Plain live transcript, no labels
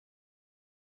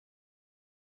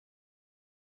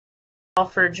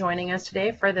for joining us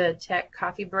today for the Tech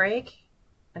Coffee Break,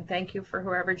 and thank you for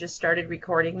whoever just started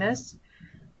recording this.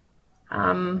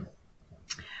 When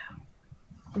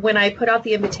I put out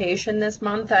the invitation this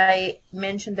month, I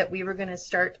mentioned that we were going to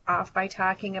start off by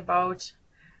talking about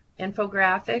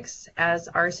infographics as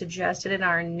are suggested in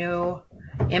our new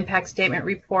impact statement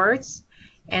reports,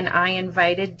 and I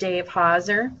invited Dave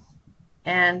Haaser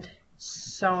and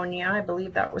Sonia, I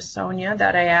believe that was Sonia,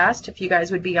 that I asked if you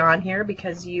guys would be on here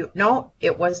because no,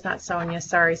 it was not Sonia.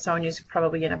 Sorry, Sonia's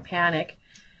probably in a panic.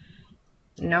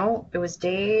 No, it was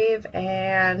Dave,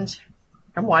 and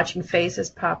I'm watching faces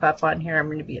pop up on here. I'm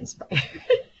going to be inspired.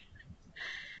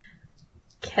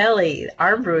 Kelli,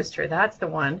 Armbruster, that's the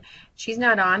one. She's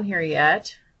not on here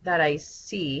yet that I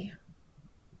see,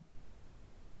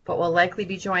 but will likely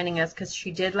be joining us because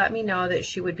she did let me know that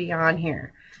she would be on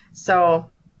here. So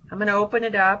I'm going to open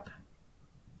it up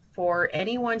for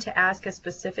anyone to ask a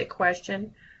specific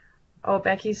question. Oh,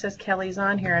 Becky says Kelly's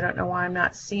on here. I don't know why I'm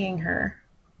not seeing her.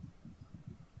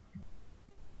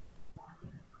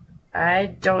 I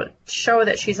don't show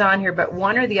that she's on here, but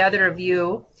one or the other of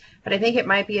you, but I think it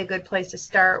might be a good place to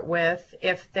start with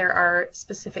if there are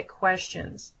specific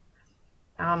questions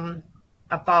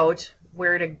about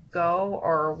where to go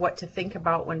or what to think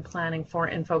about when planning for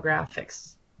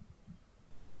infographics.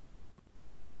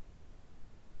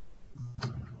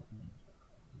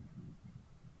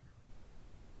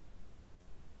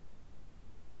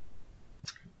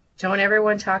 Don't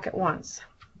everyone talk at once.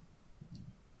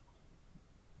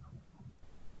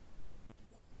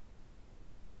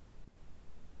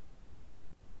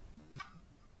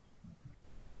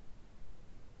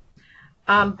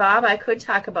 Bob, I could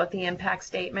talk about the impact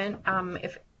statement.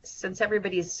 Since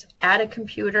everybody's at a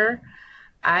computer,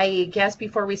 I guess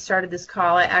before we started this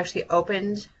call,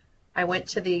 I went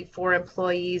to the For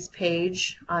Employees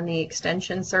page on the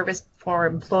Extension Service For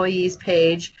Employees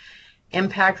page,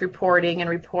 Impact Reporting and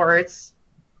Reports,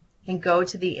 and go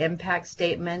to the Impact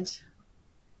Statement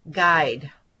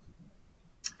Guide.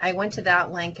 I went to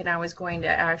that link and I was going to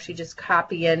actually just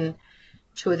copy in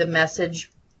to the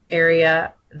message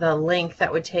area the link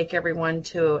that would take everyone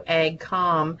to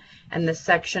AgCom and the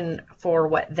section for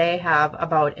what they have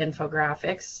about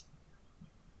infographics.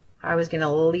 I was going to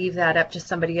leave that up to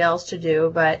somebody else to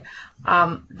do, but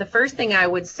the first thing I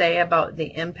would say about the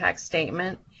impact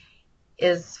statement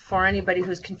is, for anybody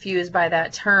who's confused by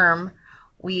that term,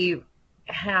 we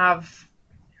have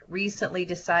recently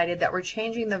decided that we're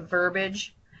changing the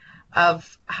verbiage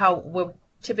of how we'll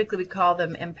typically call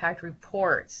them impact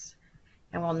reports,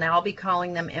 and we'll now be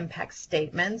calling them impact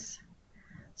statements.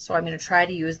 So I'm going to try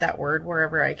to use that word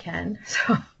wherever I can.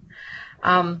 So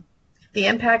the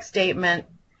impact statement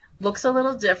looks a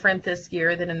little different this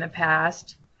year than in the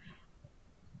past,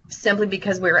 simply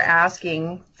because we were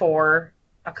asking for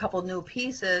a couple new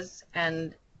pieces,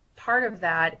 and part of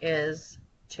that is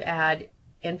to add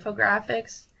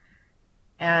infographics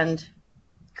and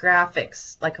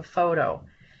graphics like a photo.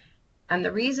 And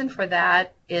the reason for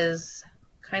that is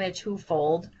kind of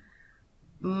twofold.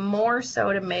 More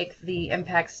so to make the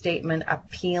impact statement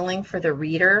appealing for the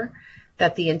reader,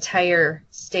 that the entire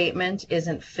statement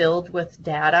isn't filled with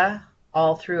data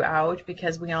all throughout,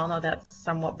 because we all know that's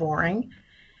somewhat boring.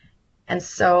 And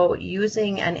so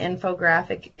using an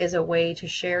infographic is a way to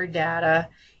share data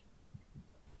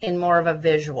in more of a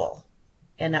visual,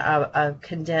 in a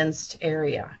condensed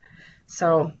area.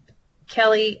 So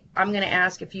Kelli, I'm going to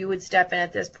ask if you would step in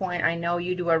at this point. I know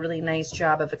you do a really nice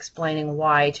job of explaining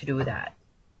why to do that.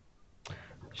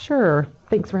 Sure.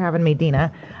 Thanks for having me,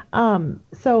 Dina.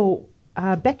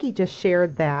 Becky just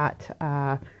shared that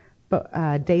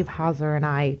Dave Haaser and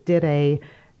I did a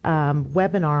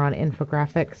webinar on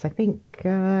infographics. I think,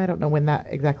 I don't know when that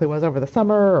exactly was, over the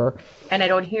summer. And I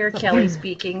don't hear Kelli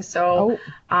speaking, so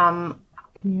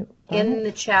in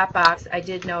the chat box, I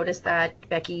did notice that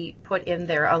Becky put in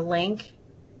there a link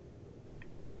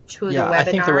to the webinar I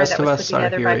think the rest that of was us put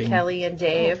together by hearing, Kelli and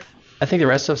Dave. I think the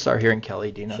rest of us are hearing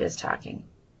Kelli. Dina. She is talking.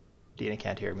 Dina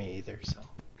can't hear me either.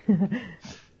 So.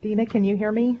 Dina, can you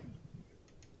hear me?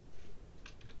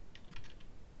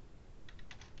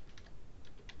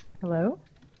 Hello?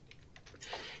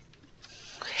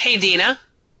 Hey, Dina.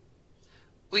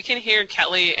 We can hear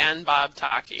Kelli and Bob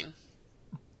talking.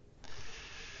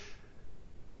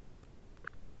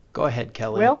 Go ahead,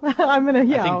 Kelli. Well, I'm going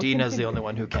to, I think Dina's the only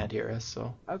one who can't hear us,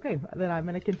 so. Okay, then I'm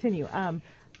going to continue.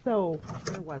 So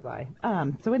where was I?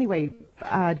 So anyway,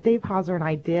 Dave Haaser and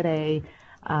I did a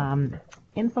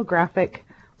infographic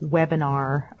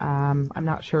webinar. I'm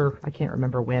not sure. I can't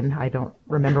remember when. I don't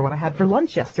remember what I had for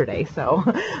lunch yesterday. So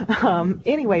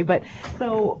anyway, but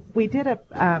so we did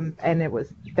and it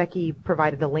was Becky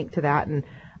provided a link to that, and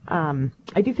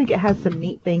I do think it has some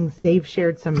neat things. Dave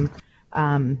shared some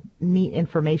neat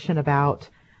information about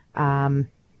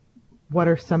what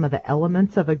are some of the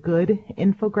elements of a good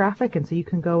infographic, and so you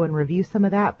can go and review some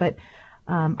of that. But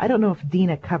I don't know if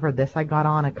Dina covered this. I got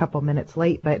on a couple minutes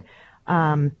late, but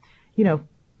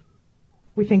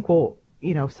we think, well,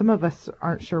 some of us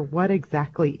aren't sure what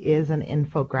exactly is an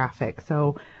infographic.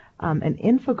 So an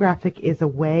infographic is a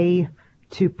way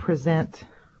to present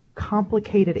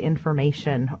complicated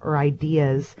information or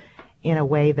ideas in a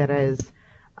way that is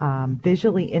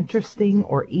visually interesting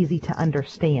or easy to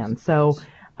understand. So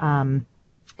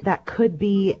that could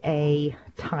be a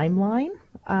timeline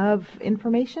of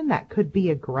information. That could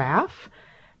be a graph.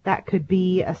 That could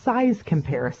be a size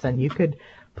comparison. You could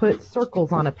put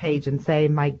circles on a page and say,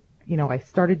 I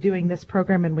started doing this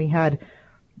program and we had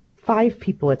 5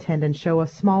 people attend, and show a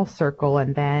small circle.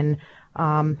 And then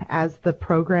as the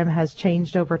program has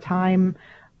changed over time,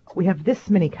 we have this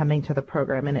many coming to the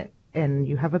program, and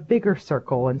you have a bigger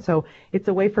circle. And so it's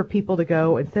a way for people to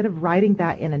go, instead of writing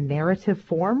that in a narrative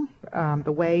form,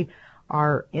 the way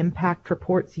our impact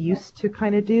reports used to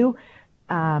kind of do,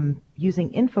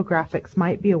 using infographics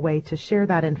might be a way to share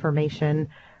that information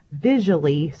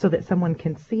visually so that someone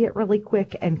can see it really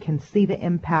quick and can see the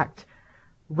impact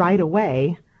right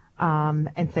away,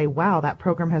 and say, wow, that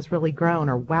program has really grown,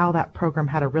 or wow, that program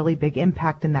had a really big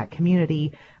impact in that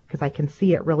community, because I can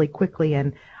see it really quickly,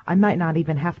 and I might not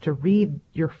even have to read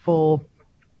your full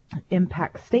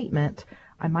impact statement.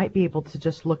 I might be able to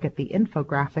just look at the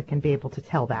infographic and be able to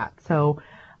tell that. So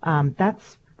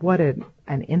that's what an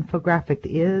infographic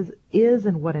is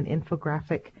and what an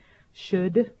infographic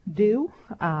should do.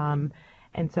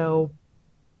 And so,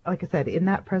 like I said, in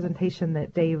that presentation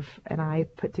that Dave and I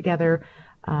put together,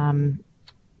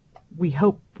 we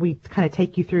hope we kind of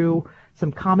take you through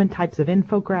some common types of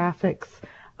infographics,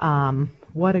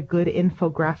 what a good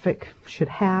infographic should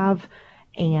have,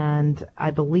 and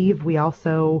I believe we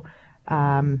also,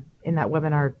 in that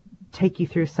webinar, take you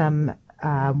through some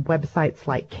websites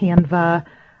like Canva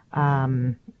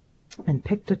and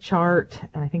Pictochart,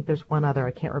 and I think there's one other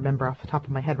I can't remember off the top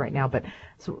of my head right now, but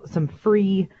some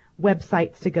free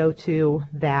websites to go to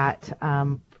that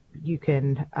you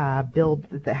can build,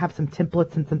 that have some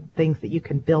templates and some things that you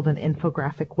can build an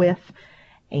infographic with.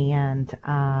 And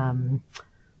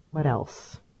what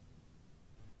else?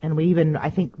 And we even, I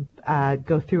think,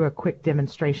 go through a quick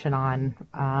demonstration on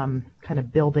kind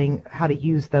of building how to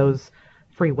use those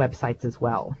free websites as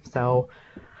well. So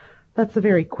that's a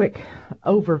very quick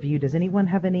overview. Does anyone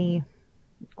have any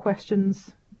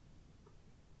questions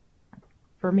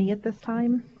for me at this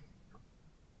time?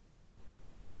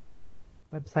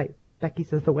 Website, Becky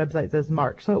says the website says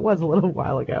March, so it was a little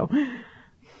while ago.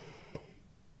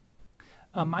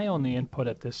 My only input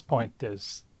at this point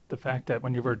is the fact that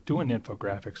when you were doing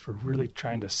infographics, we're really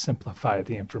trying to simplify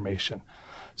the information.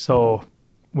 So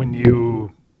when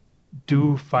you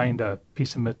do find a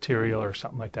piece of material or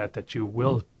something like that that you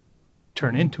will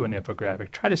turn into an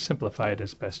infographic, try to simplify it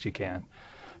as best you can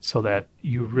so that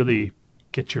you really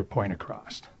get your point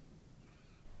across.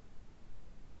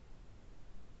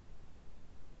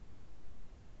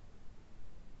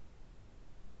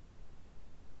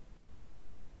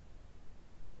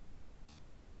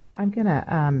 I'm going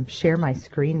to share my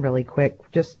screen really quick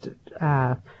just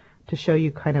to show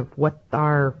you kind of what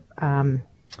our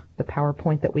the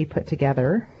PowerPoint that we put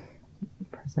together.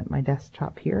 Present my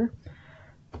desktop here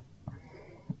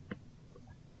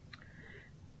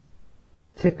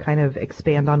to kind of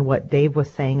expand on what Dave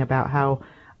was saying about how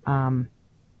I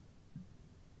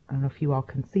don't know if you all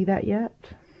can see that yet.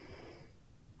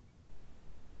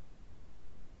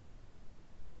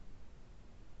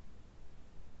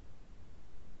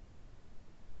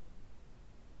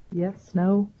 Yes,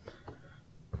 no?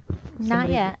 Not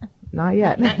yet. Not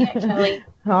yet. Not yet, Kelly.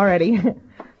 Alrighty.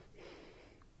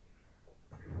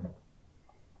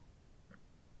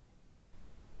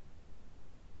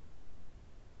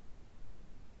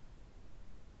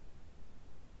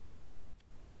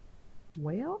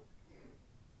 Well,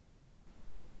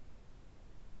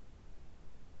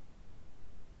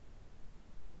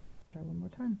 try one more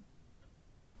time.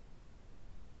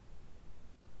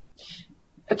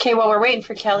 Okay, well, we're waiting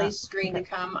for Kelly's screen to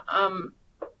come.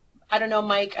 I don't know,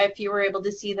 Mike, if you were able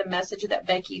to see the message that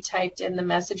Becky typed in the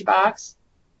message box.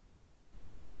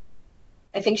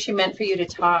 I think she meant for you to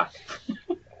talk.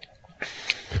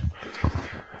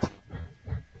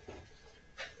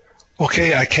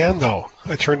 Okay, I can though.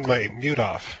 I turned my mute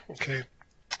off. Okay.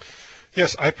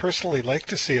 Yes, I personally like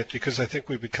to see it because I think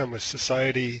we become a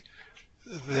society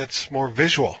that's more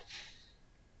visual.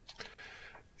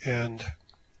 And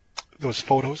those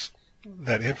photos,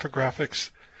 that infographics,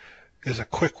 is a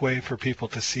quick way for people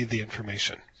to see the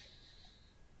information.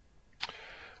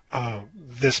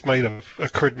 This might have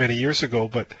occurred many years ago,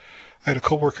 but I had a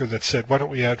coworker that said, why don't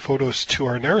we add photos to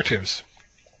our narratives?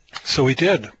 So we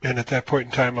did, and at that point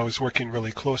in time I was working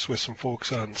really close with some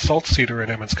folks on salt cedar in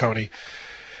Emmons County.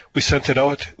 We sent it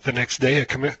out. The next day a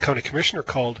county commissioner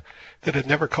called that had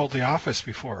never called the office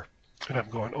before. And I'm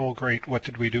going, oh great, what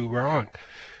did we do wrong?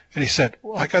 And he said,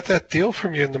 well, I got that deal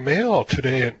from you in the mail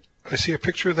today, and I see a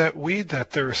picture of that weed,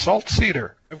 that there salt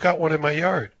cedar. I've got one in my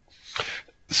yard.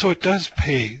 So it does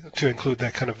pay to include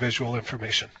that kind of visual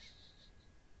information.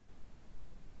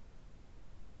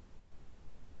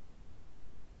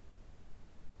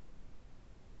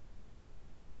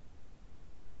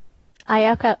 I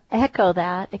echo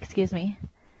that. Excuse me.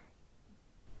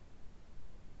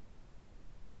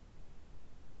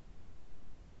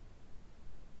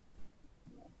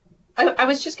 I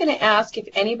was just going to ask if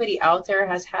anybody out there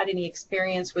has had any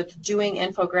experience with doing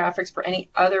infographics for any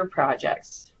other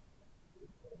projects.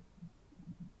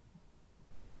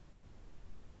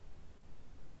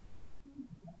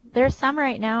 There's some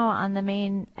right now on the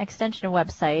main extension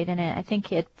website, and I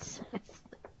think it's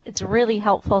really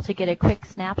helpful to get a quick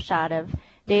snapshot of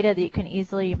data that you can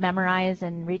easily memorize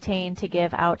and retain to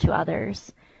give out to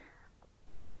others.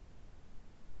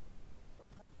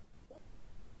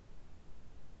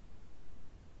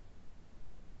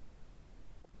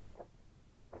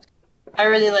 I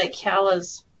really like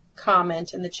Kalla's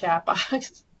comment in the chat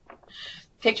box.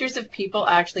 Pictures of people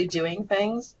actually doing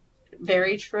things.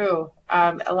 Very true.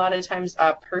 A lot of times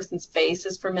a person's face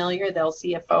is familiar. They'll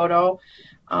see a photo.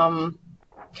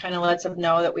 Kind of lets them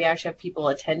know that we actually have people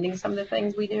attending some of the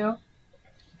things we do.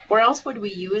 Where else would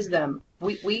we use them?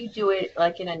 We do it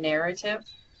like in a narrative.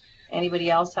 Anybody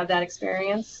else have that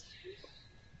experience?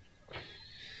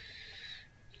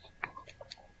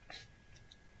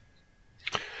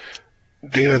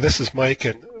 Dana, this is Mike,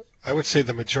 and I would say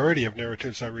the majority of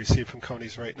narratives I receive from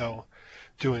counties right now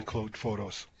do include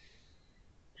photos.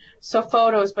 So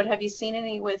photos, but have you seen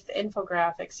any with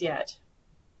infographics yet?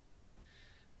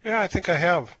 Yeah, I think I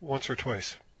have once or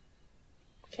twice.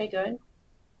 Okay, good.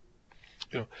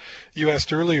 You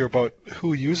asked earlier about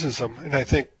who uses them, and I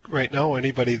think right now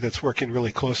anybody that's working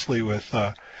really closely with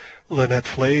Lynette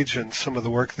Flage and some of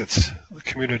the work that's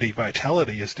Community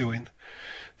Vitality is doing,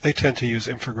 they tend to use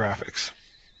infographics.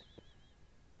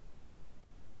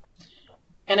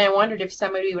 And I wondered if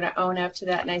somebody would own up to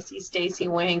that, and I see Stacy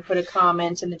Wang put a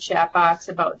comment in the chat box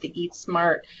about the Eat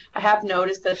Smart. I have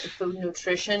noticed that the food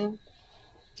nutrition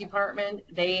department,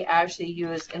 they actually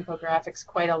use infographics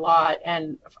quite a lot,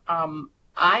 and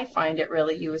I find it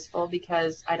really useful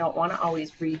because I don't want to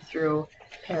always read through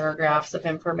paragraphs of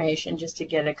information just to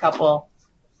get a couple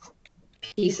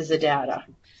pieces of data.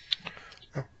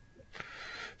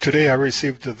 Today I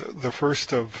received the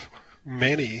first of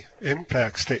many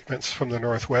impact statements from the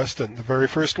Northwest, and the very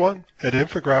first one had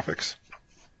infographics.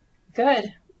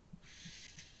 Good.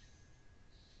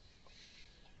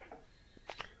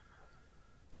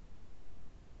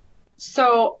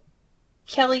 So,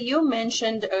 Kelli, you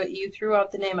mentioned you threw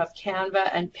out the name of Canva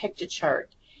and Pictochart.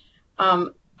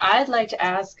 I'd like to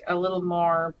ask a little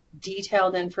more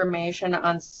detailed information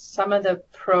on some of the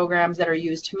programs that are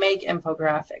used to make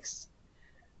infographics.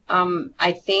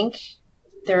 I think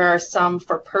there are some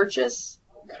for purchase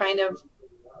kind of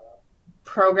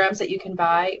programs that you can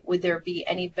buy. Would there be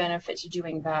any benefit to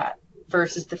doing that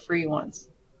versus the free ones?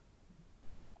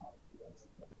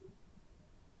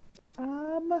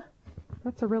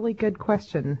 That's a really good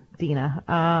question, Dina.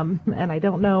 And I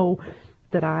don't know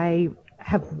that I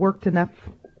have worked enough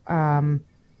I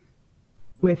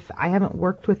haven't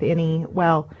worked with any,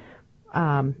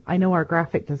 I know our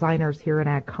graphic designers here in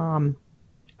AgCom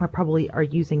are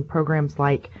using programs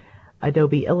like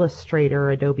Adobe Illustrator,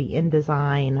 Adobe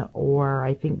InDesign, or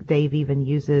I think Dave even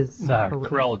uses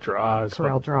Corel Draw.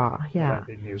 Corel Draw, yeah. I've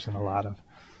been using a lot of.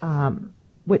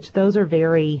 Which those are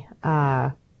very,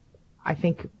 I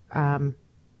think,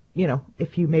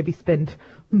 if you maybe spend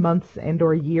months and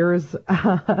or years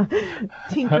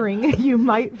tinkering, you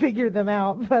might figure them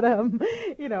out. But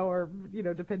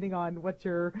depending on what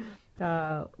your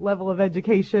level of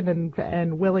education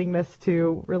and willingness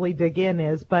to really dig in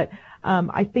is. But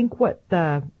I think what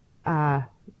the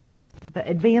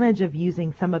advantage of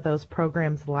using some of those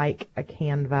programs like a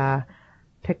Canva,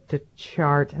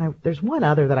 Pictochart, and there's one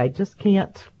other that I just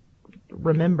can't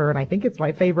remember, and I think it's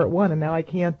my favorite one, and now I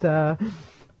can't find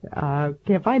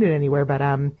it anywhere. But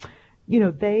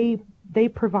they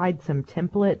provide some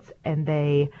templates, and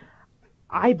they,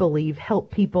 I believe,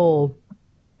 help people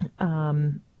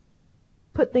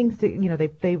put things to,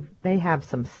 they have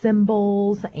some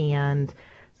symbols and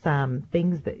some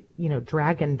things that,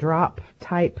 drag and drop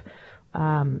type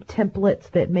templates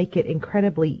that make it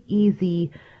incredibly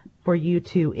easy for you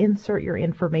to insert your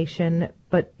information,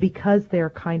 but because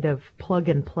they're kind of plug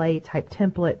and play type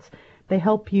templates, they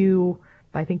help you,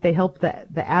 I think they help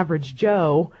the average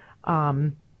Joe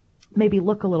maybe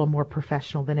look a little more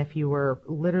professional than if you were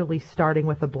literally starting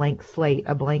with a blank slate,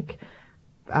 a blank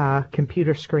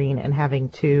computer screen, and having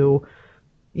to,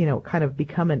 kind of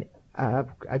become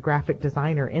a graphic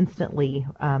designer instantly.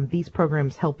 These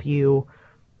programs help you,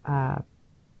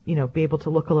 be able to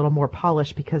look a little more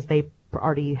polished because they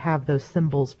already have those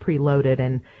symbols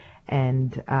preloaded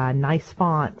and nice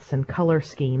fonts and color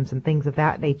schemes and things of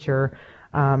that nature,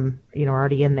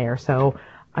 already in there. So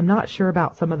I'm not sure of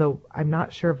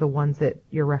the ones that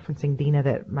you're referencing, Dina,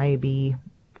 that maybe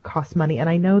cost money. And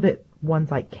I know that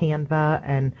ones like Canva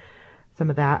and some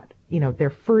of that, they're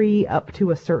free up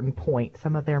to a certain point.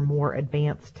 Some of their more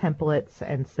advanced templates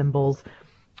and symbols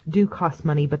do cost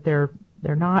money, but they're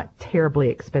not terribly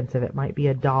expensive. It might be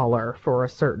 $1 for a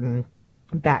certain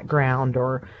background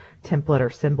or template or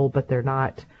symbol, but they're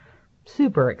not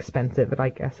super expensive. I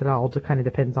guess it all kind of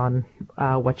depends on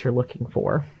what you're looking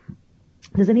for.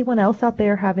 Does anyone else out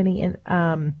there have any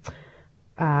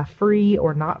free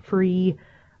or not free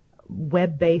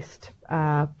web-based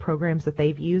programs that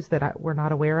they've used that we're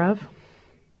not aware of?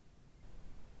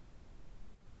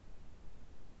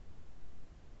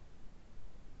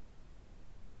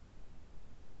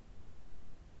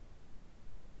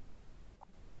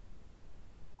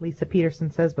 Lisa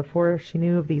Peterson says before she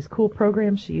knew of these cool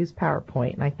programs, she used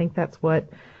PowerPoint, and I think that's what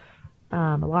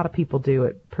a lot of people do.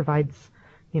 It provides,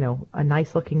 a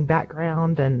nice looking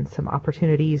background and some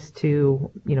opportunities to,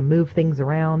 move things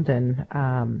around. And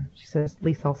she says,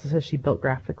 Lisa also says she built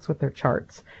graphics with their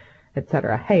charts,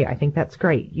 etc. Hey, I think that's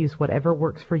great. Use whatever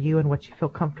works for you and what you feel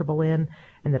comfortable in,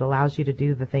 and that allows you to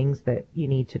do the things that you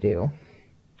need to do.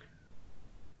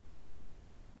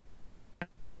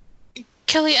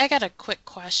 Kelly, I got a quick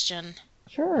question.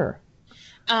 Sure.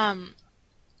 When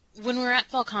we were at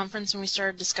Fall Conference and we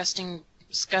started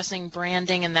discussing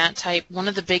branding and that type, one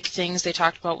of the big things they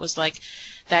talked about was like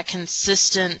that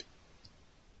consistent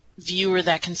view or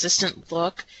that consistent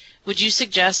look. Would you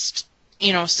suggest,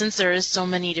 since there is so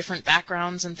many different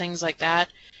backgrounds and things like that,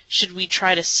 should we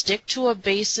try to stick to a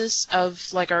basis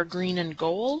of like our green and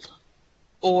gold,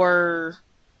 or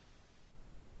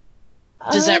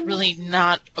does that really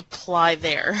not apply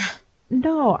there?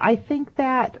 No, I think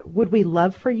that would we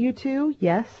love for you to,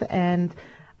 yes. And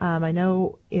I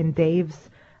know in Dave's,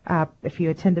 if you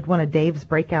attended one of Dave's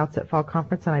breakouts at Fall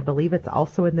Conference, and I believe it's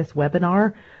also in this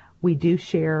webinar, we do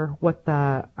share what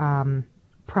the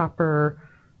proper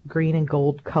green and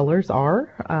gold colors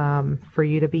are for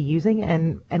you to be using.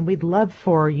 And we'd love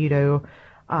for you to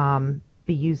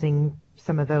be using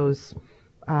some of those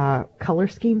color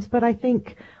schemes, but I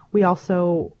think we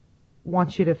also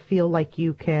want you to feel like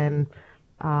you can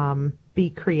be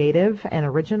creative and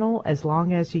original as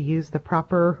long as you use the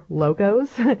proper logos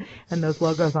and those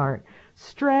logos aren't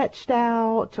stretched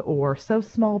out or so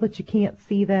small that you can't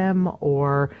see them,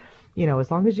 or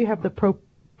as long as you have the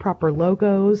proper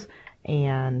logos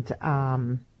and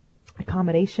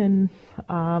accommodation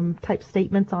type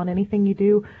statements on anything you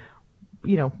do.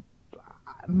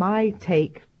 My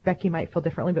take, Becky might feel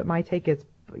differently, but my take is,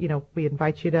 we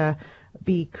invite you to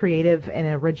be creative and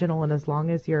original, and as long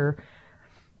as your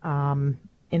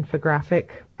infographic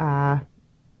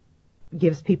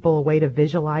gives people a way to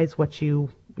visualize what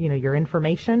your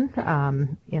information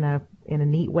in a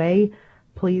neat way,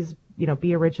 please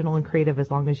be original and creative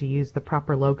as long as you use the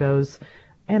proper logos.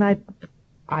 And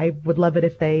I would love it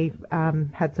if they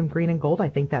had some green and gold. I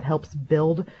think that helps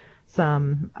build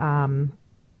some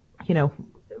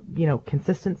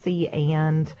consistency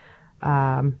and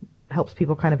helps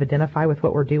people kind of identify with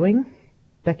what we're doing.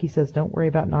 Becky says, don't worry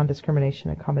about non-discrimination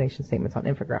and combination statements on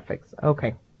infographics.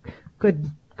 Okay, good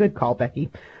call, Becky.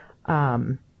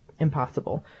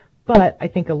 Impossible. But I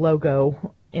think a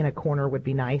logo in a corner would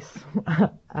be nice,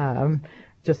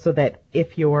 just so that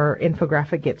if your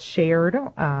infographic gets shared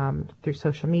through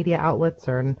social media outlets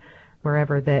or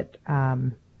wherever, that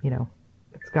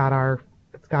it's got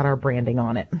our branding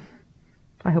on it.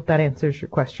 I hope that answers your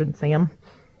question, Sam.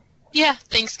 Yeah,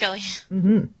 thanks, Kelly.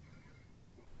 Mm-hmm.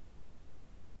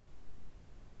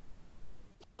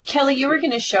 Kelly, you were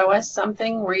going to show us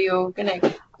something. Were you going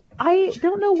to? I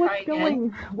don't know what's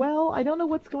going. Well, I don't know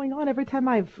what's going on. Every time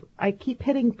I keep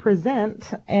hitting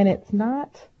present, and it's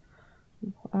not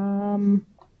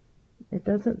It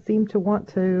doesn't seem to want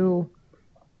to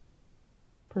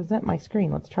present my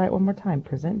screen. Let's try it one more time.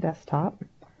 Present desktop,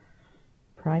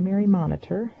 primary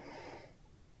monitor.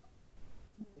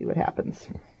 See what happens.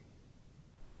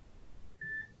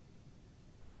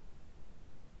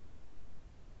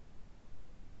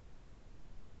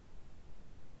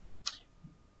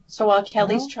 So while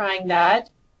Kelly's trying that,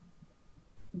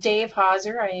 Dave,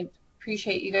 Haaser, I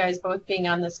appreciate you guys both being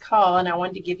on this call, and I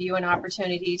wanted to give you an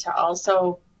opportunity to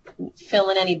also fill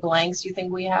in any blanks you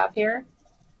think we have here.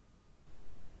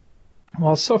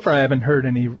 Well, so far I haven't heard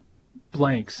any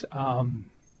blanks.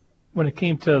 When it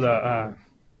came to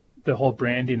the whole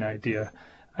branding idea,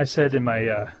 I said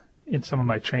in some of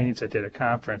my trainings I did at a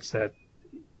conference that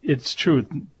it's true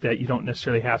that you don't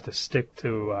necessarily have to stick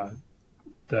to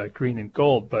the green and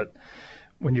gold, but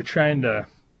when you're trying to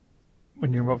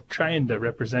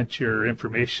represent your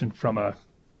information from a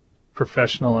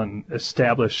professional and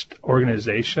established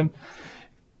organization,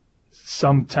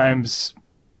 sometimes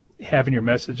having your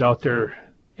message out there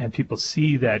and people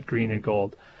see that green and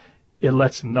gold, it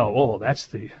lets them know, oh, that's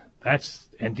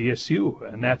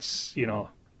NDSU, and that's,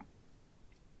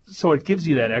 so it gives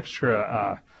you that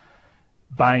extra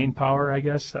buying power, I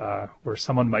guess, where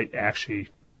someone might actually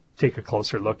take a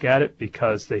closer look at it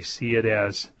because they see it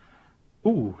as,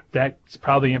 ooh, that's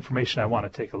probably information I want to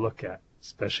take a look at,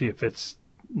 especially if it's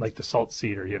like the salt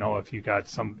cedar, if you got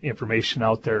some information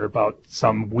out there about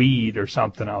some weed or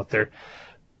something out there,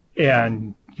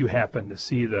 and you happen to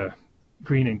see the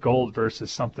green and gold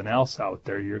versus something else out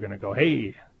there, you're going to go,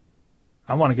 hey,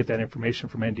 I want to get that information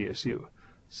from NDSU.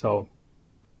 So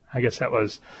I guess that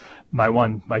was my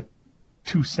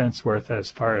 2 cents worth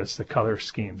as far as the color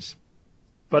schemes.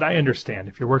 But I understand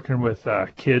if you're working with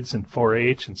kids and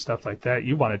 4-H and stuff like that,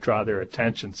 you want to draw their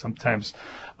attention. Sometimes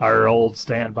our old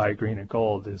standby green and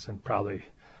gold isn't probably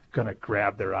going to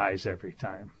grab their eyes every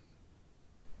time.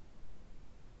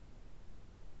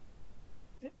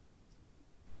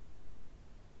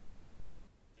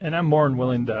 And I'm more than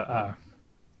willing to.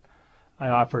 I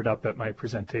offered up at my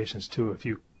presentations too. If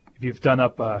you've done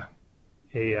up a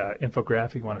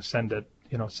infographic, you want to send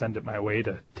it my way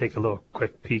to take a little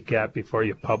quick peek at before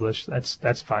you publish.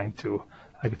 That's fine too.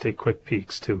 I could take quick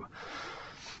peeks too.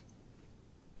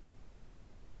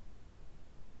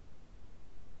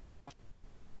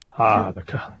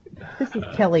 This is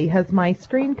Kelly. Has my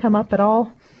screen come up at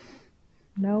all?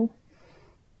 No?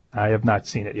 I have not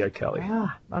seen it yet, Kelly.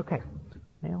 Okay.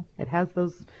 Well, it has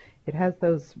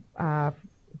those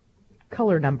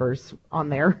color numbers on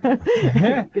there. You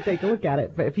can take a look at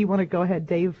it. But if you want to go ahead,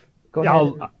 Dave, go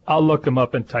ahead. I'll look them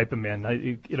up and type them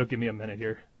in. It'll give me a minute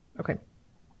here. Okay.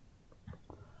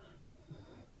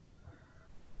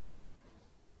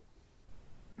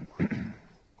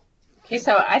 Okay,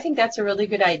 so I think that's a really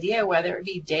good idea, whether it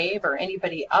be Dave or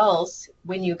anybody else,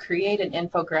 when you create an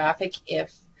infographic,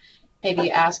 if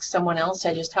maybe ask someone else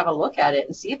to just have a look at it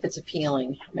and see if it's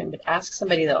appealing. I mean, but ask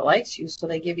somebody that likes you so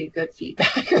they give you good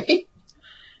feedback, right?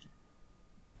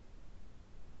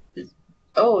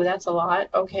 Oh, that's a lot.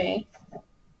 Okay.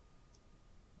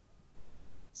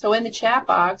 So in the chat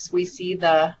box, we see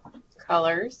the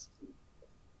colors.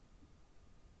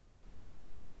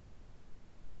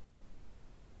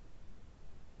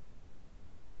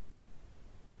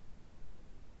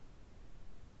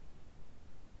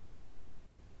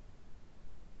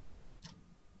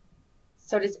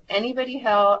 So does anybody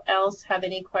else have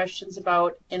any questions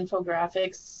about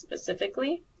infographics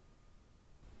specifically?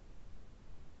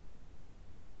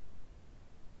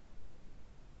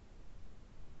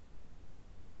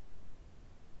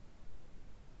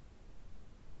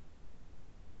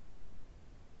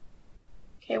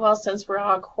 Okay, well, since we're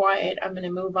all quiet, I'm going to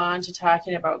move on to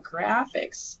talking about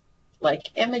graphics,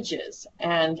 like images.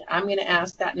 And I'm going to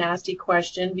ask that nasty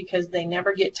question because they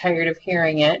never get tired of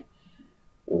hearing it.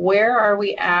 Where are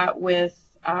we at with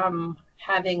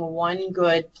having one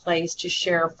good place to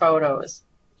share photos?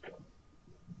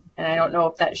 And I don't know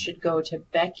if that should go to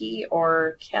Becky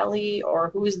or Kelly or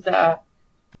who's the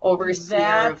overseer.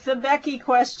 That's a Becky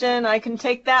question. I can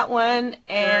take that one.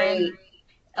 And Great.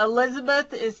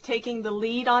 Elizabeth is taking the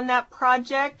lead on that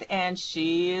project, and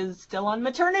she is still on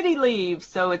maternity leave,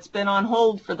 so it's been on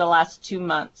hold for the last 2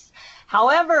 months.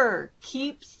 However,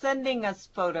 keep sending us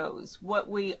photos. What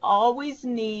we always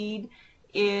need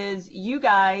is you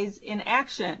guys in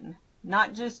action,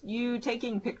 not just you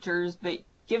taking pictures, but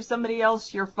give somebody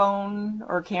else your phone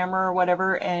or camera or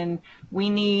whatever, and we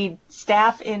need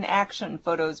staff in action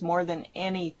photos more than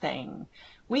anything.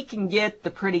 We can get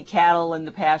the pretty cattle in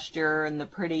the pasture and the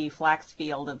pretty flax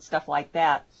field and stuff like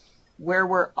that, Where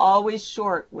we're always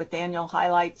short with annual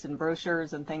highlights and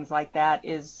brochures and things like that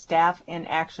is staff in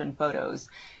action photos.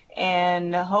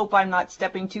 And I hope I'm not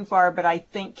stepping too far, but I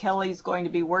think Kelly's going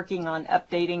to be working on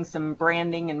updating some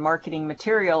branding and marketing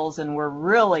materials, and we're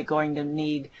really going to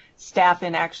need staff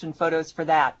in action photos for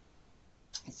that.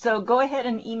 So go ahead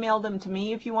and email them to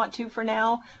me if you want to for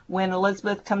now. When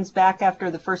Elizabeth comes back after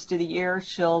the first of the year,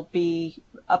 she'll be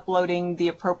uploading the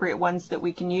appropriate ones that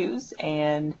we can use,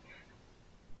 and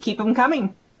keep them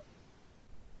coming.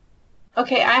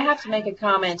 Okay, I have to make a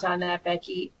comment on that,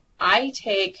 Becky. I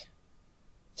take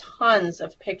tons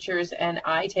of pictures and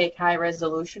I take high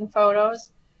resolution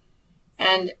photos,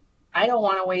 and I don't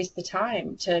want to waste the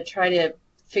time to try to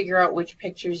figure out which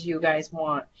pictures you guys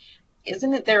want.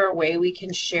 Isn't there a way we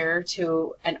can share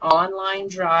to an online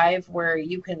drive where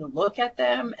you can look at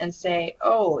them and say,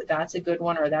 oh, that's a good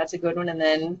one or that's a good one, and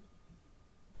then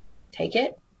take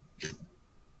it?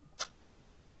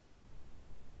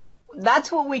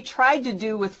 That's what we tried to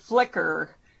do with Flickr,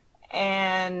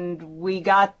 and we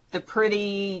got the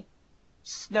pretty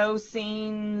snow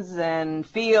scenes and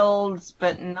fields,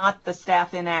 but not the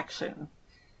staff in action.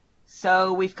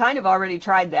 So we've kind of already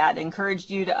tried that, encouraged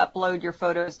you to upload your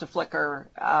photos to Flickr.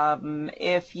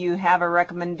 If you have a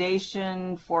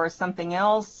recommendation for something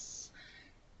else,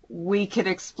 we could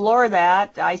explore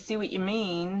that. I see what you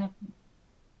mean.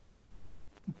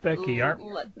 Becky,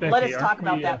 let us talk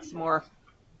about that some more.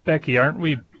 Becky, aren't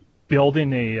we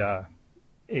building a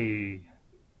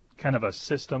kind of a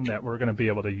system that we're going to be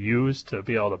able to use to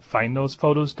be able to find those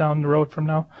photos down the road from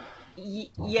now?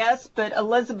 Yes, but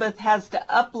Elizabeth has to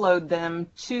upload them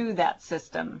to that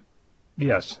system.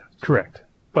 Yes, correct.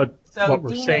 But so what we're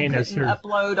Dina saying is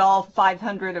upload all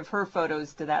 500 of her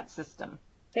photos to that system.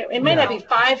 It may not be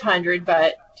 500,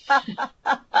 but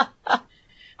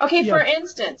okay. Yeah. For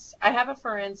instance, I have a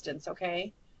for instance.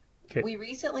 Okay. We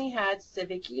recently had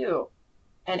Civic U,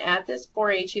 and at this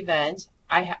 4-H event,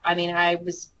 I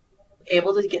was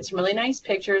able to get some really nice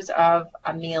pictures of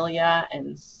Amelia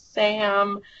and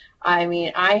Sam.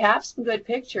 I have some good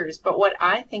pictures, but what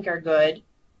I think are good,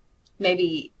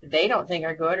 maybe they don't think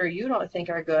are good or you don't think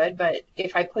are good, but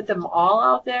if I put them all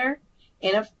out there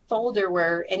in a folder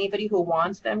where anybody who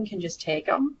wants them can just take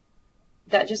them,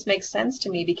 that just makes sense to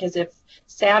me, because if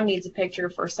Sam needs a picture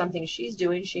for something she's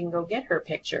doing, she can go get her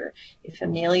picture. If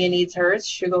Amelia needs hers,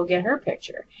 she'll go get her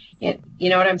picture. You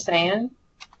know what I'm saying?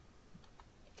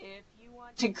 If you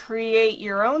want to create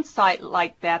your own site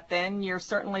like that, then you're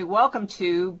certainly welcome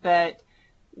to, but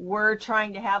we're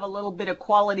trying to have a little bit of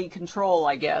quality control,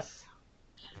 I guess.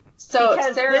 So,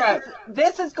 because Sarah,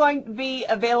 this is going to be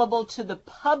available to the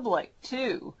public,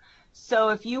 too. So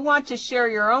if you want to share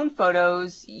your own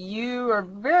photos, you are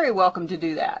very welcome to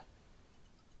do that.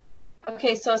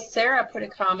 Okay, so Sarah put a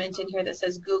comment in here that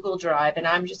says Google Drive, and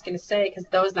I'm just going to say, because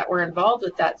those that were involved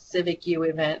with that Civic U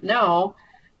event know,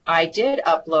 I did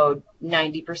upload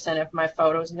 90% of my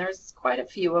photos, and there's quite a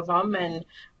few of them, and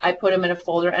I put them in a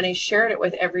folder, and I shared it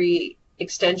with every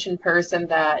extension person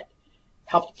that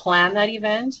helped plan that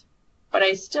event. But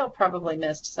I still probably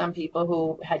missed some people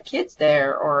who had kids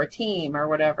there or a team or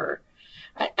whatever.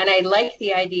 And I like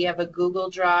the idea of a Google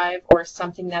Drive or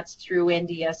something that's through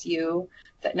NDSU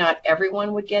that not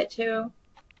everyone would get to.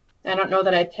 I don't know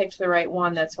that I picked the right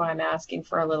one. That's why I'm asking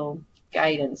for a little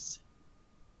guidance.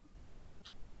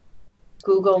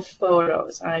 Google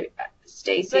Photos.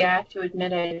 Stacy, I have to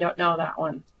admit I don't know that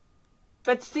one.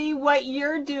 But see, what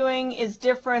you're doing is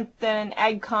different than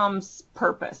AgCom's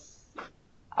purpose.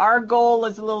 Our goal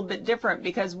is a little bit different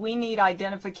because we need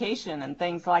identification and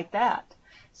things like that.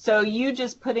 So you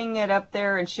just putting it up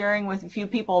there and sharing with a few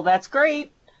people, that's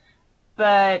great.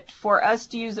 But for us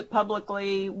to use it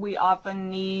publicly, we often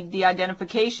need the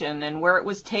identification and where it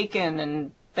was taken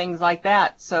and things like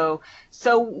that. So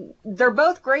they're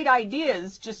both great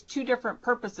ideas, just two different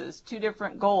purposes, two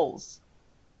different goals.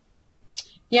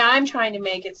 Yeah, I'm trying to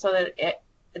make it so that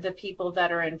the people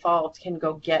that are involved can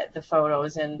go get the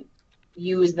photos and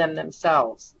use them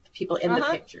themselves, the people in the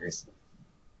pictures.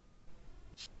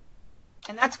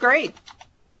 And that's great.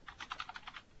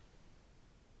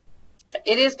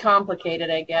 It is complicated,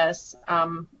 I guess.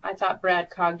 I thought Brad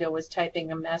Cogdo was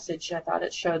typing a message. I thought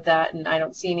it showed that, and I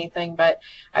don't see anything. But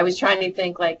I was trying to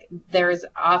think, like, there's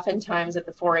oftentimes at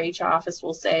the 4-H office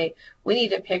will say, we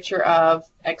need a picture of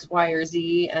X, Y, or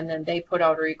Z, and then they put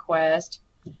out a request.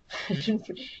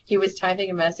 He was typing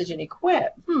a message and he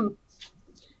quit.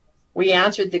 We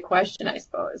answered the question, I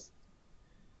suppose.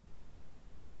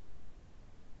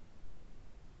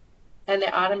 And they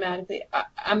automatically,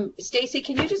 Stacy,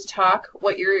 can you just talk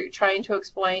what you're trying to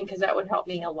explain? Because that would help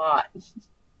me a lot.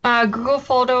 Google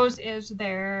Photos is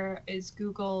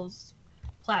Google's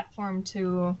platform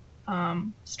to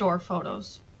store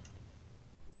photos.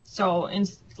 So,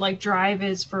 like Drive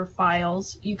is for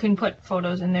files. You can put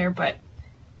photos in there, but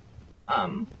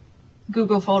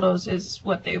Google Photos is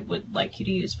what they would like you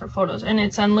to use for photos, and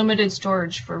it's unlimited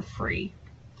storage for free.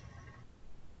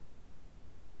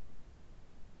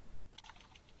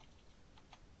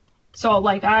 So,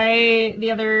 like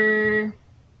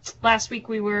last week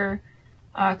we were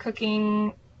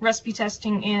cooking, recipe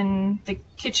testing in the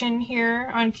kitchen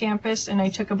here on campus, and I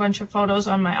took a bunch of photos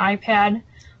on my iPad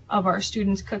of our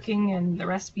students cooking and the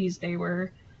recipes they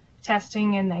were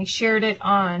testing, and I shared it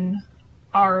on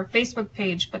our Facebook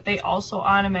page, but they also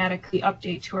automatically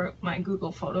update to my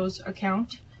Google Photos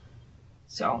account.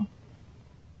 So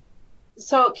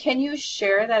can you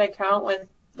share that account with,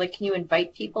 like, can you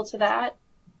invite people to that?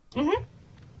 Mm-hmm.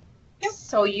 Yep.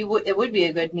 So it would be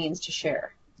a good means to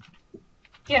share.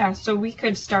 Yeah, so we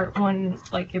could start one,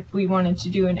 like if we wanted to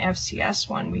do an FCS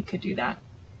one, we could do that.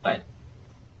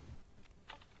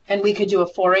 And we could do a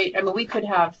 4-8. I mean, we could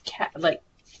have like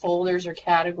folders or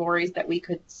categories that we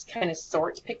could kind of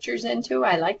sort pictures into.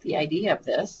 I like the idea of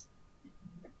this.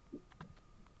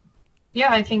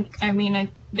 Yeah,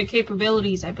 the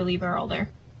capabilities, I believe, are all there.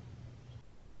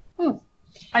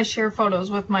 I share photos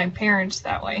with my parents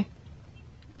that way.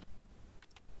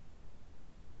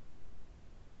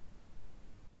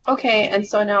 Okay, and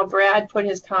so now Brad put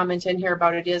his comment in here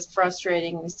about it is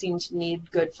frustrating. We seem to need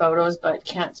good photos, but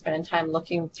can't spend time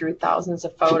looking through thousands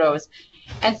of photos.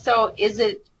 And so is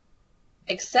it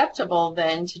acceptable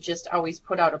then to just always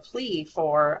put out a plea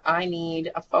for, I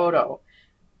need a photo,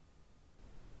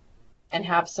 and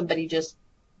have somebody just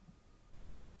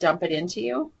dump it into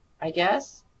you, I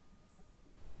guess?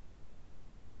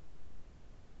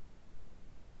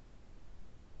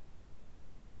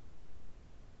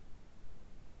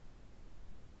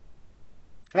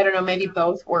 I don't know, maybe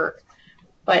both work.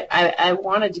 But I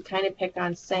wanted to kind of pick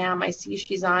on Sam. I see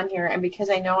she's on here, and because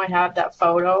I know I have that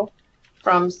photo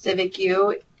from Civic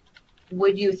U,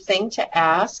 would you think to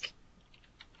ask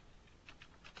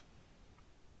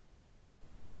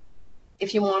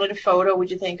if you wanted a photo?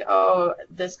 Would you think, oh,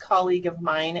 this colleague of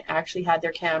mine actually had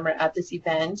their camera at this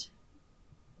event?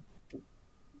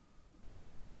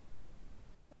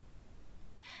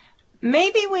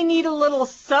 Maybe we need a little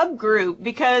subgroup,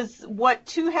 because what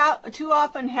too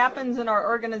often happens in our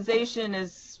organization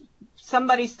is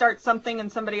somebody starts something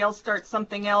and somebody else starts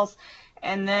something else,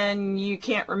 and then you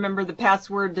can't remember the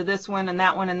password to this one and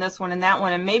that one and this one and that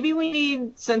one. And maybe we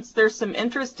need, since there's some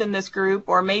interest in this group,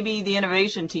 or maybe the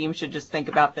innovation team should just think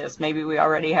about this. Maybe we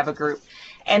already have a group,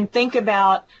 and think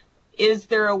about, is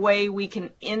there a way we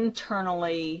can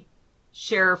internally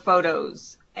share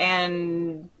photos?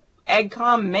 And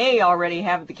AgCom may already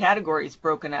have the categories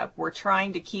broken up. We're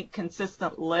trying to keep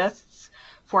consistent lists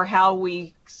for how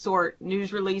we sort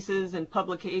news releases and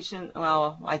publication.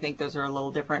 Well, I think those are a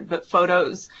little different, but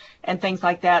photos and things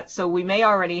like that. So we may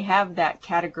already have that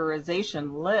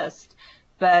categorization list.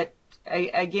 But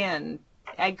again,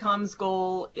 AgCom's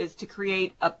goal is to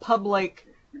create a public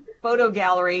photo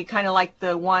gallery, kind of like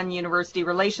the one University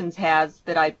Relations has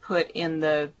that I put in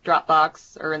the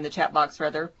Dropbox, or in the chat box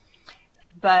rather.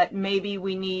 But maybe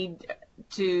we need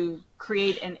to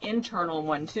create an internal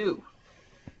one too,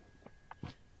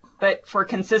 but for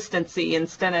consistency,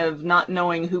 instead of not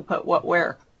knowing who put what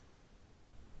where.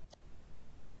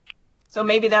 So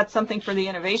maybe that's something for the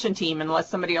innovation team, unless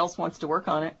somebody else wants to work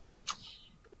on it.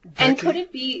 And could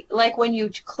it be like when you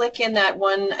click in that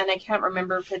one, and I can't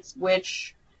remember if it's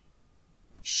which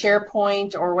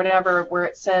SharePoint or whatever, where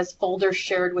it says folder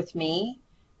shared with me,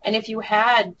 and if you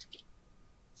had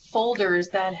folders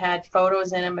that had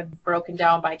photos in them and broken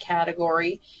down by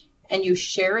category, and you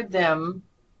shared them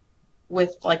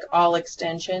with like all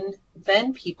extension,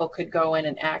 then people could go in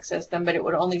and access them, but it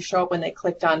would only show up when they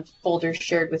clicked on folders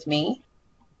shared with me.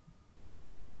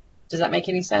 Does that make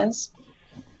any sense?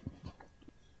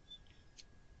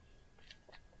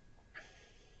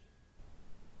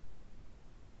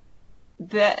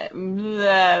 Say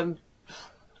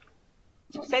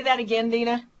that again,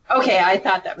 Dina. Okay, I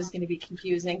thought that was going to be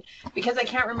confusing because I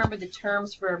can't remember the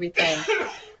terms for everything.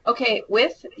 Okay,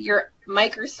 with your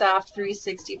Microsoft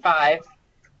 365,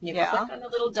 you click on the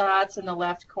little dots in the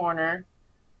left corner.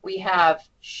 We have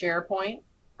SharePoint,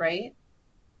 right?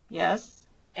 Yes.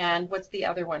 And what's the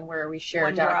other one where we share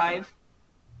OneDrive?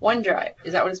 OneDrive.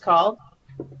 Is that what it's called?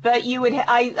 But you would,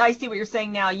 I see what you're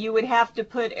saying now. You would have to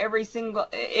put every single,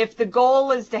 if the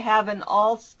goal is to have an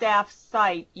all-staff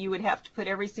site, you would have to put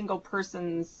every single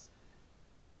person's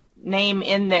name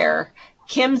in there.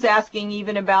 Kim's asking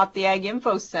even about the Ag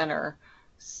Info Center.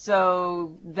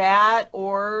 So that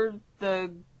or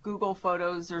the Google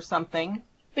Photos or something.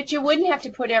 But you wouldn't have to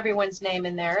put everyone's name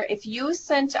in there. If you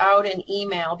sent out an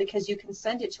email, because you can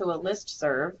send it to a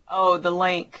listserv. Oh, the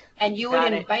link. And you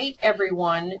would invite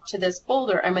everyone to this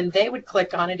folder. And when they would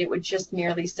click on it, it would just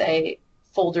merely say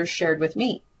folder shared with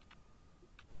me.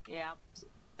 Yeah.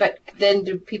 But then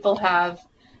do people have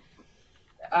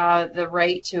the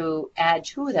right to add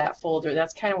to that folder?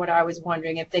 That's kind of what I was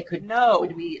wondering, if they could. No.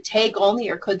 Would we tag only,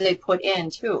 or could they put in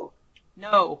too?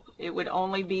 No, it would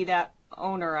only be that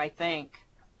owner, I think.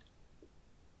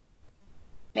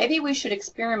 Maybe we should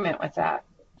experiment with that.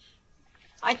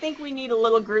 I think we need a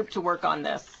little group to work on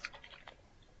this.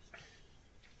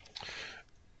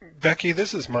 Becky,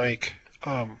 this is Mike.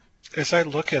 As I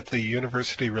look at the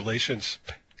university relations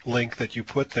link that you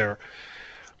put there,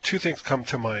 two things come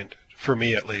to mind, for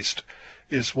me at least.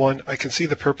 Is one, I can see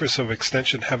the purpose of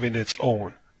extension having its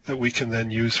own, that we can then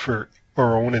use for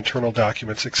our own internal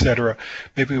documents, etc.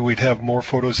 Maybe we'd have more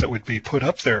photos that would be put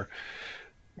up there.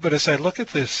 But as I look at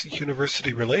this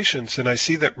university relations and I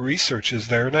see that research is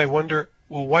there, and I wonder,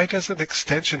 well, why doesn't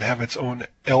extension have its own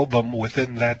album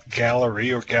within that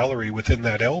gallery, or gallery within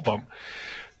that album?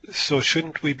 So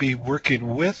shouldn't we be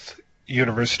working with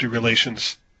university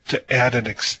relations to add an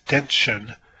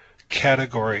extension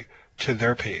category to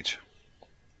their page?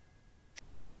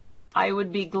 I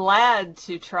would be glad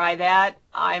to try that.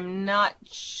 I'm not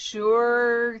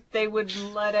sure they would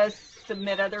let us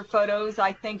submit other photos.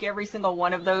 I think every single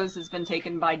one of those has been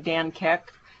taken by Dan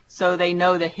Keck, so they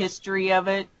know the history of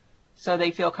it, so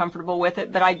they feel comfortable with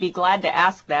it. But I'd be glad to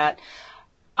ask that.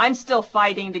 I'm still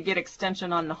fighting to get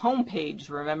extension on the home page,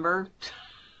 remember?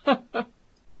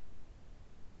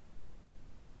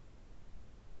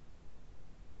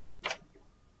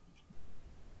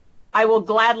 I will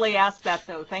gladly ask that,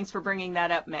 though. Thanks for bringing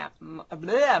that up,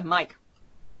 Mike.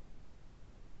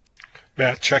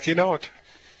 Matt, checking out.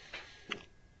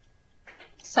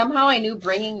 Somehow I knew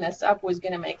bringing this up was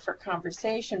going to make for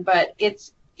conversation, but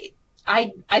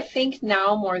I think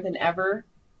now more than ever,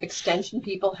 extension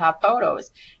people have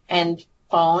photos, and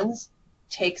phones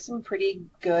take some pretty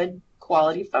good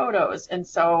quality photos, and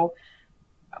so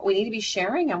we need to be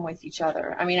sharing them with each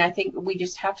other. I mean, I think we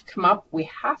just have to come up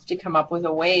with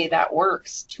a way that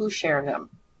works to share them.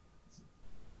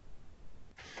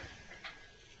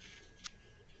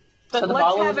 But So the let's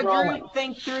ball have is a rolling. group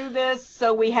think through this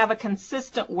so we have a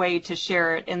consistent way to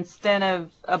share it instead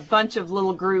of a bunch of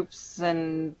little groups.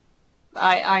 And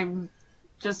I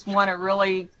just want to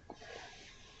really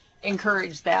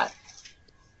encourage that.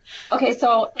 Okay,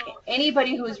 so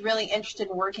anybody who is really interested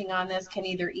in working on this can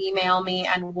either email me,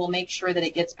 and we'll make sure that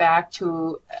it gets back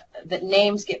to, that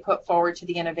names get put forward to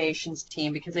the innovations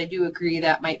team, because I do agree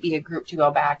that might be a group to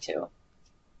go back to.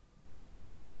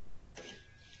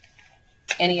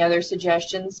 Any other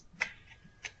suggestions?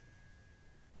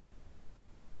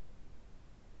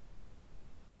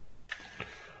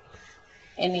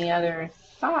 Any other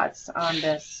thoughts on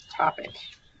this topic?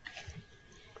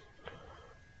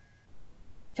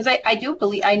 Because I do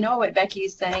believe, I know what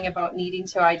Becky's saying about needing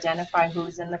to identify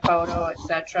who's in the photo,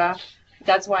 etc.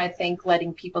 That's why I think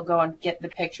letting people go and get the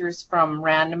pictures from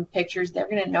random pictures, they're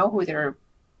going to know who they're,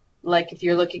 like if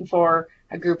you're looking for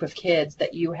a group of kids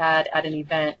that you had at an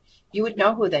event, you would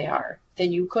know who they are.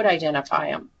 Then you could identify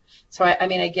them. So, I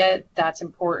mean, I get that's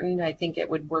important. I think it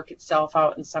would work itself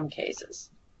out in some cases.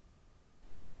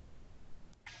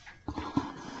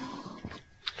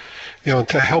 You know, and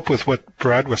to help with what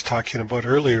Brad was talking about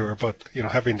earlier about, you know,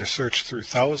 having to search through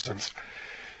thousands,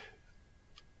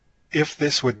 if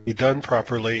this would be done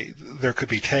properly, there could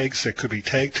be tags that could be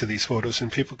tagged to these photos,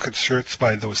 and people could search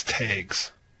by those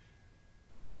tags.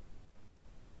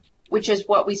 Which is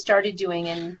what we started doing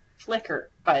in Flickr,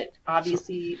 but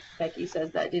obviously Becky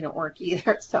says that didn't work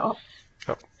either. So,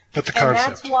 but the concept. And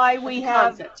that's why we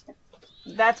have. Concept.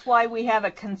 That's why we have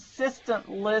a consistent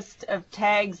list of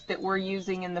tags that we're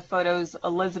using in the photos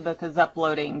Elizabeth is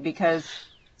uploading, because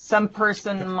some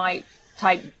person might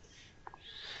type,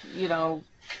 you know,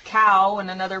 cow, and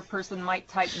another person might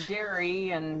type dairy,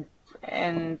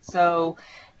 and so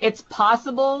it's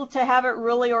possible to have it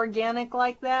really organic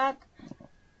like that,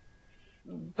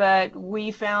 but we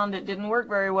found it didn't work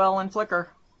very well in Flickr.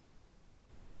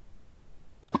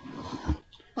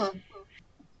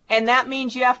 And that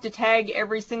means you have to tag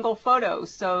every single photo.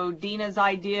 So Dina's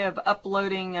idea of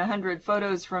uploading 100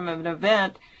 photos from an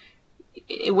event,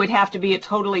 it would have to be a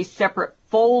totally separate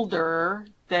folder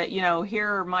that, you know,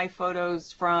 here are my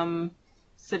photos from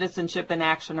Citizenship in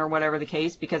Action or whatever the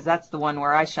case, because that's the one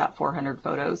where I shot 400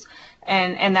 photos.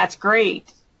 And that's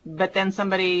great. but then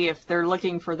somebody, if they're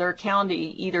looking for their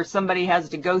county, either somebody has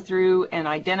to go through and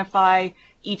identify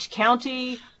each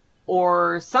county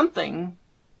or something.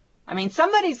 I mean,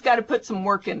 somebody's got to put some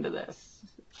work into this.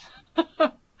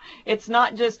 It's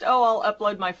not just, oh, I'll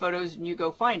upload my photos and you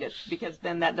go find it, because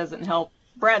then that doesn't help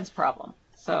Brad's problem.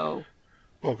 So,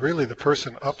 well, really, the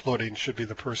person uploading should be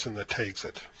the person that tags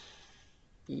it.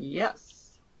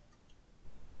 yes.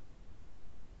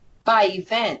 By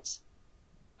event,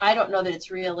 I don't know that it's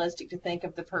realistic to think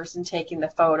of the person taking the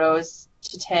photos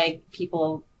to tag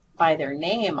people by their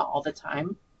name all the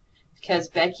time, because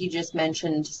Becky just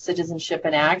mentioned citizenship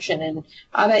in action, and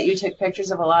I bet you took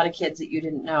pictures of a lot of kids that you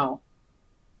didn't know.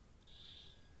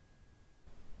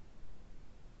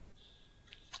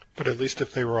 But at least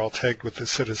if they were all tagged with the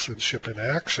citizenship in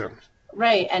action.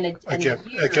 Right, and again,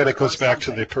 it goes back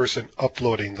to the person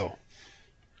uploading, though.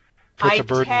 I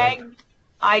tagged,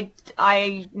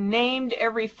 I named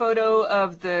every photo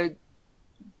of the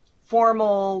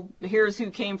formal, here's who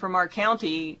came from our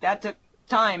county. That took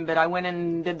time, but I went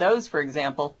and did those, for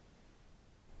example.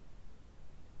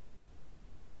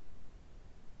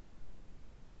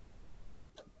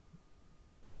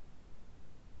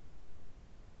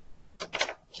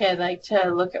 Okay, I'd like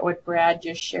to look at what Brad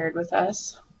just shared with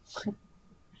us.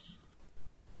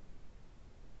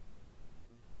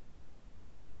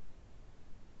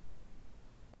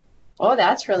 Oh,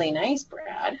 that's really nice,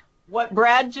 Brad. What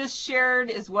Brad just shared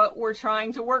is what we're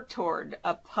trying to work toward,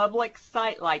 a public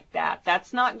site like that.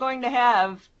 That's not going to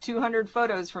have 200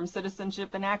 photos from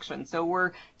Citizenship in Action. So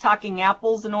we're talking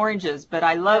apples and oranges, but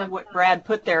I love what Brad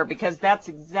put there, because that's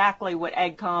exactly what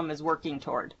AgCom is working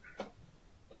toward.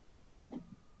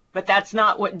 But that's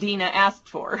not what Dina asked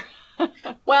for.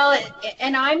 Well,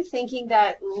 and I'm thinking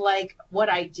that, like, what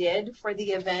I did for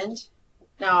the event.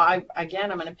 Now, I'm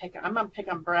gonna pick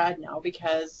on Brad now,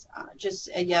 because just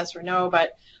a yes or no.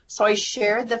 But so I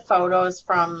shared the photos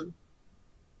from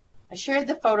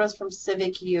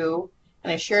Civic U,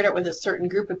 and I shared it with a certain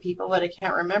group of people, but I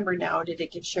can't remember now. Did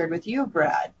it get shared with you,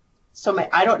 Brad? So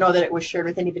I don't know that it was shared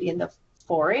with anybody in the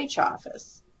 4-H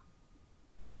office.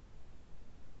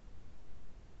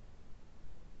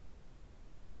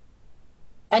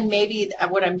 And maybe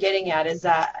what I'm getting at is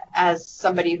that, as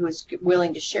somebody who's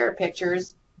willing to share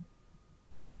pictures,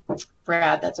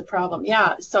 Brad, that's a problem.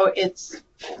 Yeah, so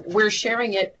we're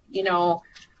sharing it,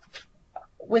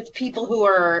 with people who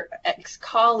are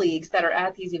ex-colleagues that are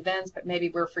at these events, but maybe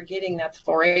we're forgetting that the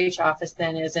 4-H office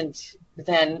then isn't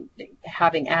then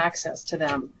having access to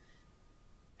them.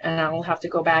 And I'll have to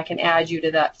go back and add you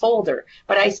to that folder.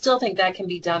 But I still think that can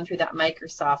be done through that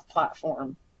Microsoft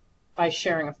platform by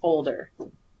sharing a folder.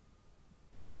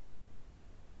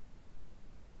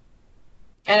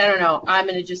 And I don't know, I'm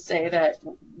going to just say that,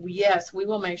 yes, we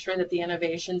will make sure that the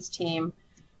innovations team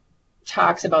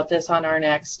talks about this on our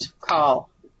next call.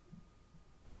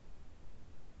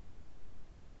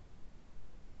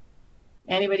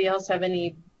 Anybody else have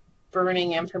any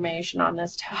burning information on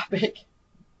this topic?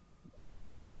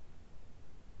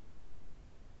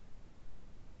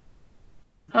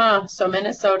 So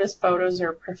Minnesota's photos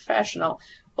are professional.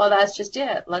 Well, that's just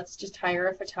it. Let's just hire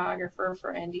a photographer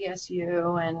for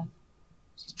NDSU, and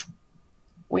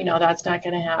we know that's not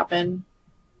going to happen.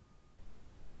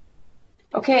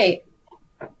 Okay,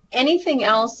 anything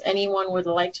else anyone would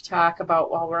like to talk about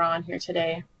while we're on here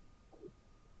today?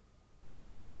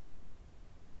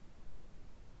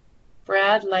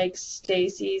 Brad likes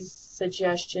Stacy's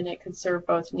suggestion. It could serve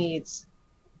both needs.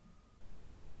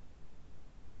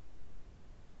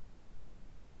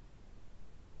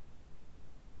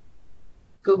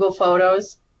 Google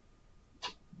Photos.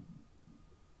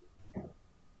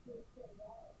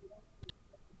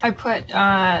 I put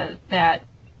that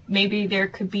maybe there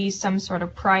could be some sort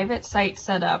of private site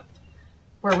set up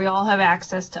where we all have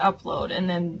access to upload, and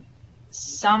then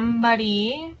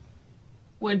somebody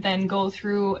would then go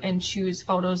through and choose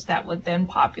photos that would then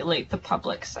populate the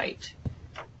public site.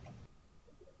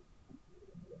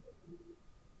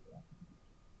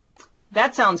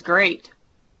 That sounds great.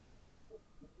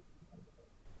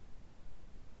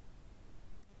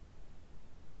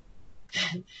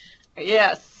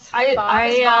 Yes.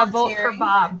 I vote for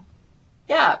Bob.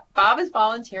 Yeah, Bob is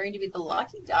volunteering to be the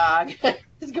lucky dog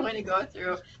who's going to go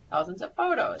through thousands of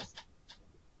photos.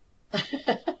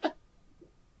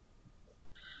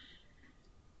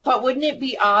 But wouldn't it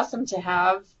be awesome to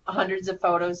have hundreds of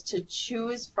photos to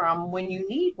choose from when you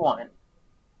need one?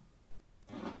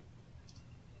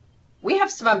 We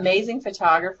have some amazing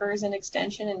photographers in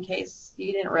Extension, in case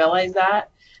you didn't realize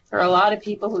that. There are a lot of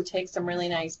people who take some really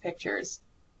nice pictures.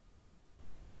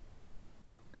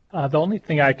 The only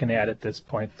thing I can add at this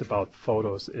point about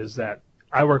photos is that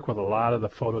I work with a lot of the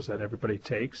photos that everybody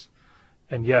takes,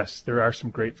 and yes, there are some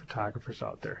great photographers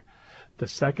out there. The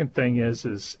second thing is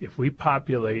if we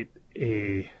populate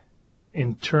a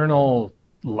internal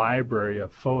library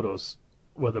of photos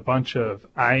with a bunch of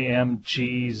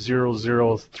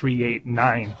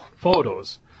IMG00389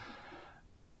 photos,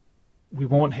 we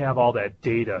won't have all that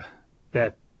data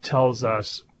that tells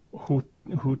us who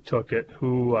took it,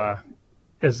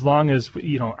 as long as,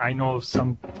 I know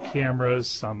some cameras,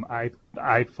 some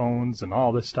iPhones and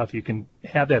all this stuff, you can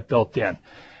have that built in.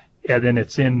 And then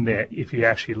it's in there. If you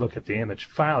actually look at the image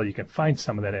file, you can find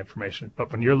some of that information.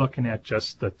 But when you're looking at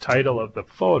just the title of the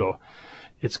photo,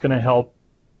 it's going to help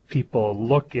people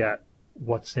look at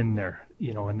what's in there,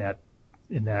 in that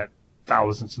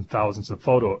thousands and thousands of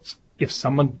photos. If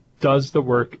someone does the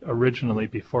work originally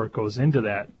before it goes into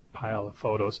that pile of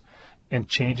photos and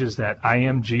changes that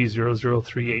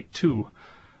IMG00382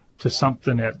 to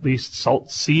something at least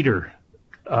Salt Cedar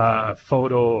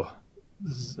photo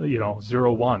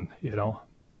 01,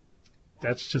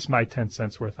 that's just my 10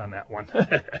 cents worth on that one.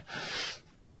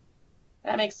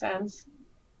 That makes sense.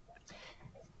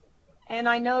 And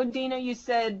I know, Dina, you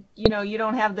said, you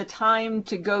don't have the time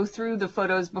to go through the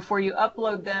photos before you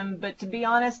upload them. But to be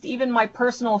honest, even my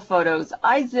personal photos,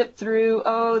 I zip through,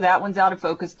 oh, that one's out of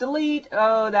focus, delete.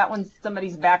 Oh, that one's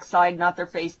somebody's backside, not their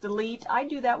face, delete. I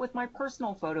do that with my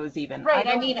personal photos even. Right,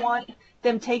 I don't want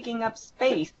them taking up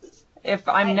space if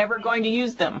I'm never going to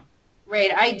use them.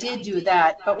 Right, I did do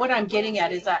that. But what I'm getting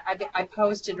at is I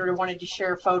posted or wanted to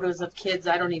share photos of kids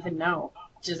I don't even know.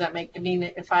 Does that make,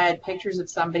 if I had pictures of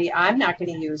somebody, I'm not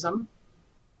going to use them.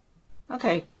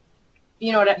 Okay.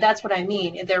 That's what I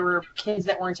mean. There were kids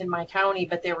that weren't in my county,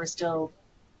 but they were still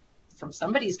from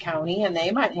somebody's county, and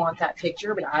they might want that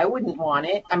picture, but I wouldn't want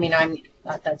it.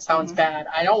 That sounds bad.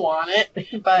 I don't want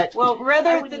it, but. Well,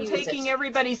 rather than taking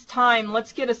everybody's time,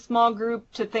 let's get a small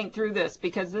group to think through this,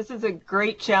 because this is a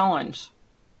great challenge.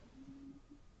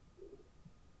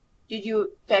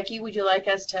 Becky, would you like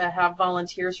us to have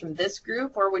volunteers from this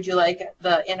group, or would you like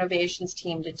the innovations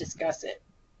team to discuss it?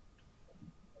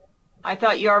 I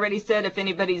thought you already said if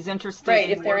anybody's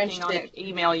interested in working on it,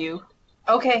 email you.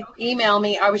 Okay, email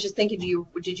me. I was just thinking,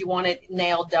 did you want it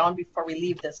nailed down before we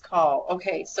leave this call?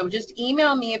 Okay, so just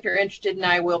email me if you're interested, and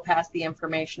I will pass the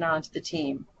information on to the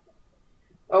team.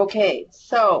 Okay,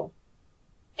 so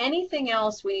anything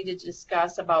else we need to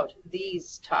discuss about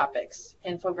these topics,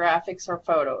 infographics or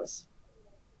photos?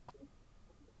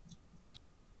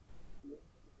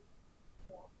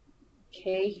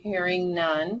 Okay, hearing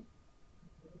none.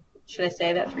 Should I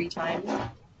say that 3 times?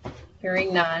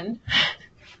 Hearing none.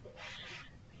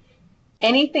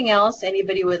 Anything else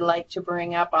anybody would like to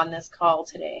bring up on this call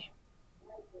today?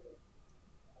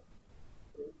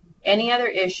 Any other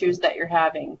issues that you're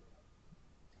having?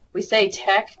 We say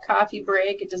tech coffee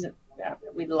break. It doesn't,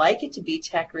 we'd like it to be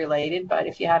tech related, but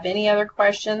if you have any other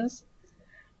questions,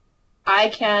 I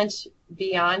can't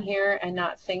be on here and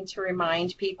not think to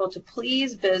remind people to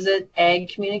please visit Ag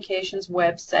Communications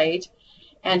website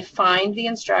and find the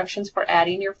instructions for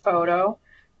adding your photo.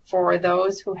 For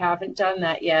those who haven't done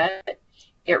that yet,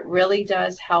 it really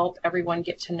does help everyone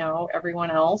get to know everyone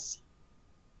else.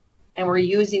 And we're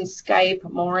using Skype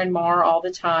more and more all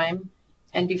the time.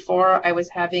 And before I was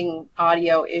having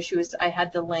audio issues, I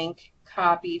had the link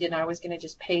copied and I was going to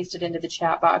just paste it into the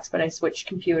chat box, but I switched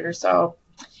computer, so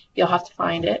you'll have to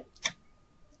find it.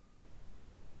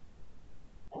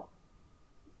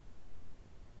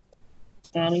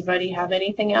 Anybody have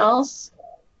anything else?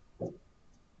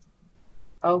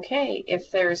 Okay, if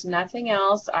there's nothing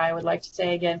else, I would like to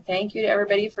say again, thank you to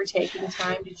everybody for taking the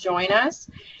time to join us.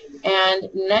 And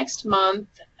next month,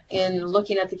 in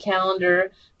looking at the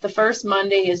calendar, the first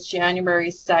Monday is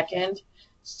January 2nd.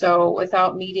 So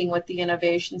without meeting with the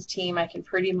innovations team, I can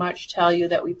pretty much tell you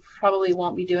that we probably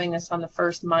won't be doing this on the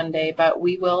first Monday, but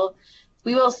we will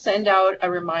send out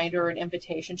a reminder, an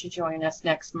invitation to join us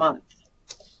next month.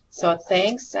 So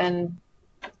thanks and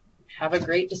have a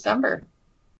great December.